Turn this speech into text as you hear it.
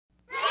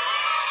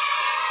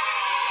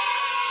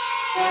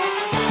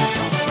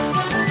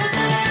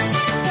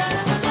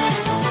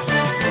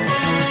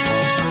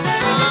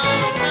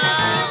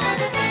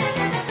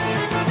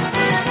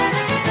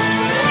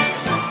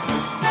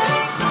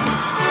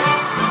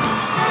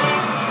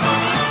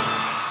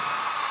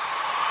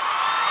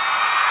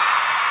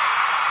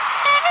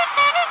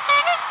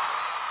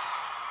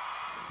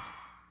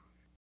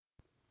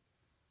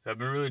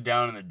really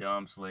down in the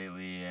dumps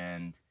lately,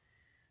 and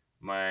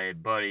my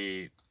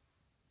buddy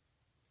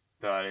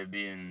thought it'd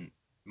be in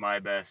my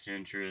best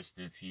interest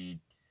if he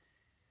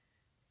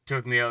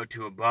took me out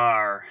to a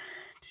bar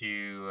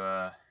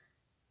to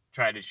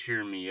try to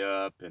cheer me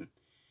up. And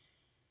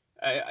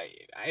I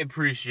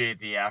appreciate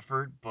the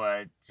effort,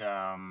 but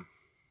I'm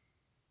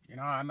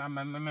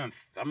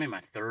in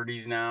my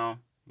 30s now.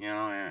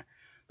 And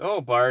the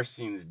whole bar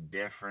scene's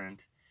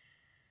different.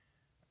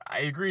 I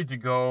agreed to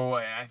go.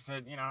 I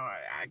said,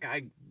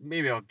 I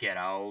maybe I'll get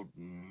out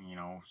and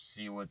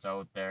see what's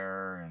out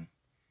there and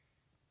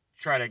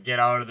try to get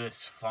out of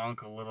this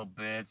funk a little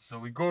bit. So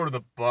we go to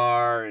the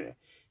bar. And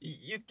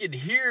you could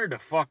hear the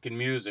fucking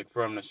music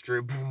from the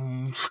street.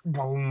 Boom,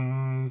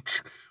 boom,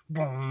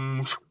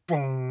 boom,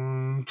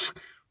 boom,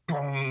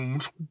 boom,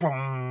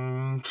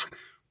 boom,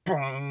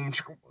 boom.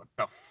 What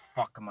the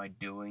fuck am I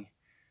doing?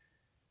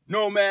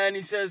 No, man,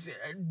 he says,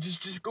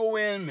 just go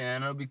in,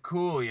 man. It'll be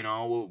cool,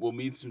 We'll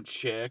meet some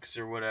chicks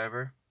or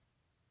whatever.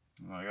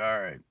 I'm like,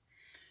 all right.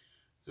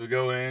 So we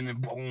go in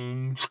and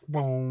boom,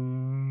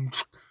 boom,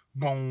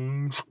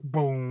 boom,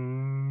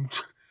 boom.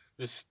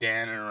 Just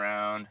standing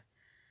around,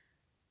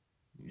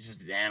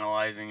 just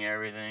analyzing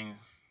everything,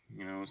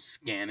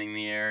 scanning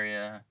the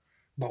area.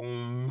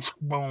 Boom,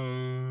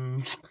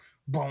 boom,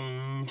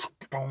 boom,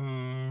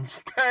 boom.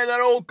 Hey, that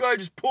old guy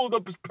just pulled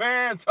up his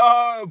pants.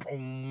 Ah,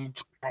 boom,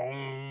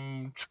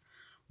 boom,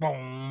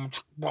 boom,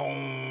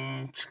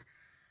 boom.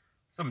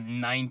 Some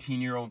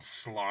 19-year-old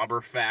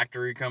slobber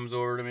factory comes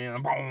over to me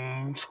and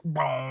boom,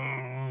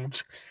 boom.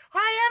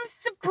 Hi, I'm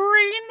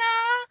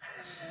Sabrina.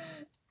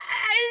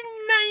 I'm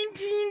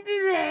 19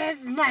 today.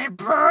 It's my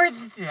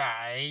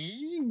birthday.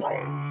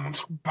 Boom,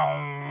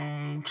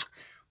 boom,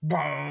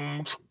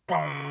 boom,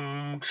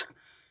 boom.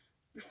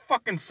 You're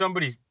fucking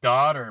somebody's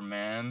daughter,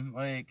 man.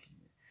 Like,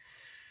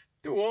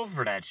 too old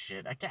for that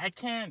shit. I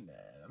can't.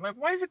 Like,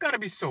 why is it gotta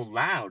be so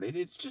loud?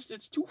 It's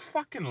too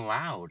fucking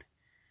loud.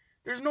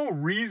 There's no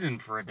reason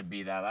for it to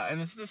be that loud.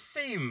 And it's the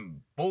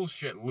same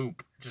bullshit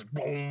loop. Just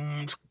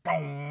boom,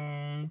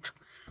 boom,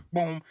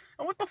 boom.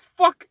 And what the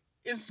fuck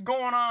is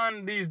going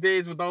on these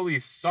days with all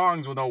these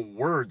songs without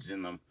words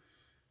in them?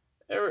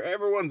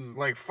 Everyone's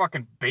like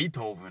fucking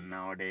Beethoven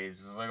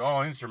nowadays. It's like all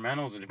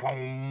instrumentals and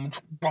boom,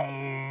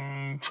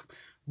 boom,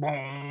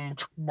 boom,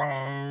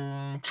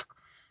 boom. It's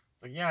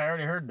like, yeah, I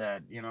already heard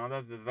that.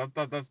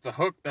 That's the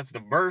hook, that's the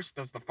verse,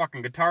 that's the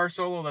fucking guitar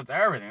solo, that's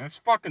everything. This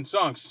fucking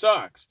song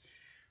sucks.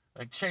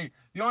 Like, the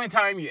only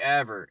time you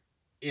ever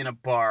in a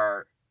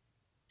bar,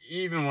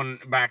 even when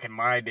back in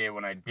my day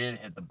when I did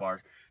hit the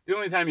bars, the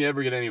only time you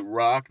ever get any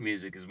rock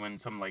music is when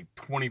some like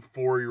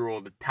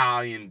 24-year-old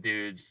Italian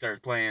dude starts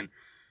playing,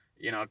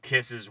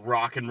 Kiss's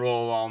Rock and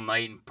Roll All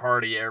Night and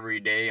Party Every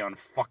Day on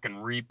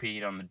fucking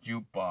repeat on the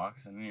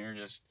jukebox, and you're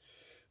just,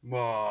 you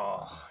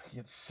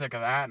get sick of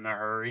that in a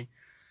hurry.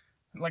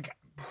 Like,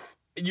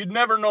 you'd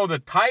never know the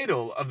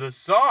title of the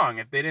song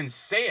if they didn't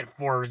say it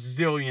 4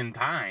 zillion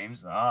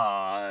times.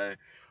 I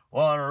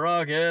wanna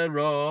rock and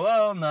roll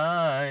all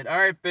night. All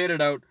right, fade it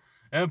out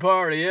and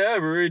party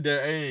every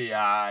day.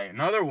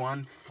 Another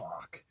one,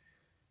 fuck.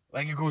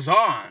 Like, it goes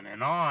on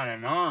and on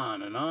and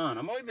on and on.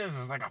 I'm like, this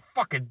is like a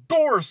fucking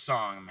Doors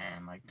song,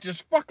 man. Like,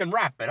 just fucking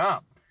wrap it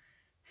up.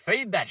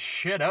 Fade that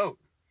shit out.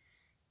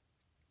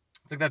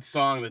 It's like that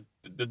song,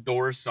 the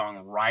Doors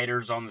song,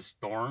 Riders on the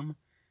Storm.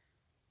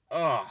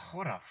 Oh,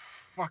 what a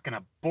fucking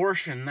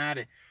abortion that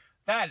is.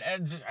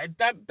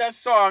 That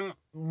song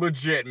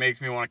legit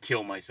makes me want to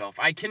kill myself.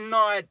 I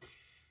cannot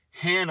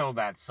handle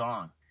that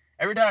song.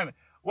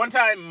 One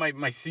time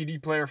my CD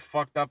player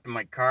fucked up in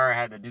my car. I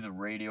had to do the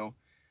radio.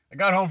 I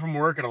got home from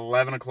work at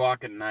 11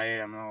 o'clock at night.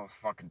 I'm all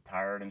fucking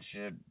tired and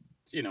shit.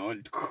 It all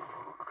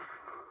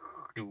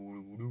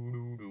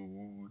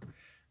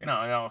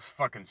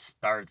fucking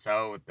starts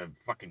out with the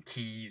fucking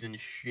keys and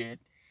shit.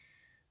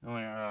 I'm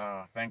like,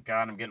 oh, thank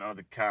God I'm getting out of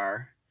the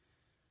car.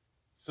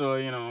 So,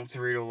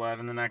 3 to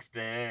 11 the next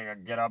day, I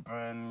get up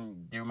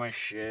and do my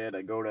shit.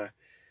 I go to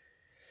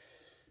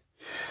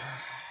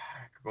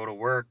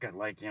work at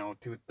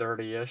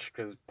 2:30-ish,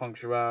 because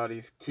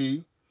punctuality's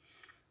key.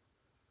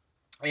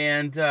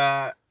 And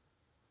I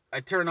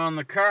turn on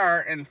the car,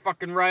 and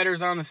fucking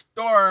Riders on the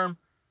Storm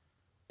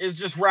is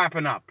just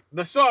wrapping up.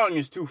 The song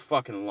is too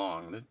fucking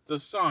long. The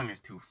song is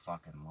too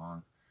fucking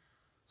long.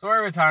 So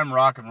every time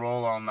Rock and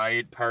Roll All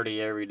Night,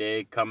 Party Every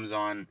Day comes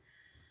on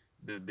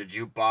the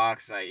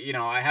jukebox,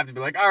 I have to be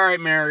like, all right,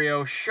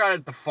 Mario, shut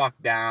it the fuck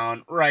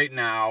down right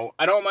now.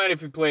 I don't mind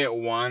if you play it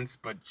once,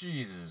 but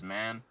Jesus,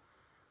 man.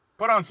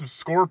 Put on some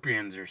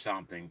Scorpions or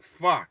something.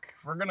 Fuck.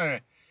 If we're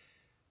gonna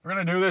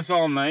do this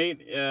all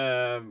night,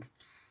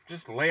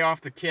 just lay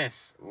off the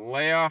Kiss.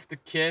 Lay off the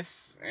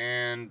Kiss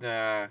and,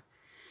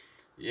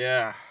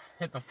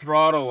 hit the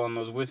throttle on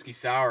those whiskey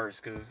sours,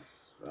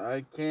 because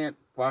I can't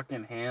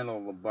fucking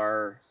handle the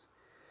bars.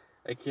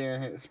 I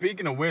can't.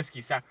 Speaking of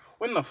whiskey sour,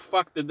 when the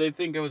fuck did they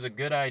think it was a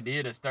good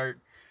idea to start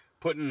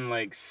putting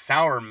like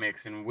sour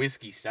mix in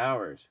whiskey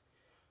sours?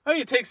 How do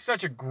you take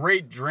such a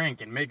great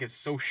drink and make it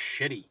so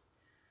shitty?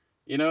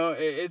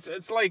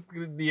 It's like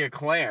the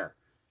Eclair.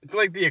 It's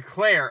like the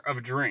eclair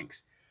of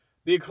drinks.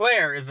 The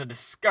eclair is a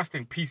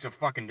disgusting piece of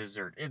fucking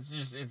dessert. It's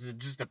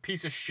just a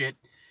piece of shit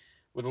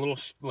with a little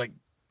like,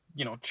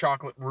 you know,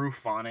 chocolate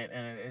roof on it,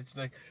 and it's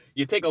like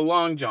you take a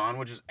Long John,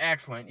 which is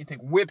excellent. You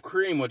take whipped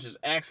cream, which is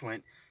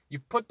excellent. You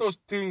put those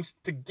things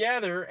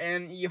together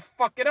and you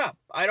fuck it up.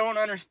 I don't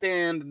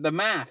understand the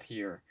math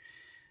here.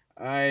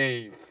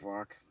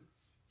 Fuck.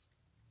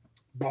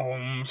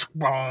 Boom,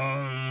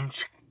 boom.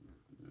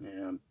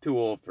 Yeah, I'm too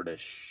old for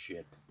this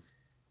shit.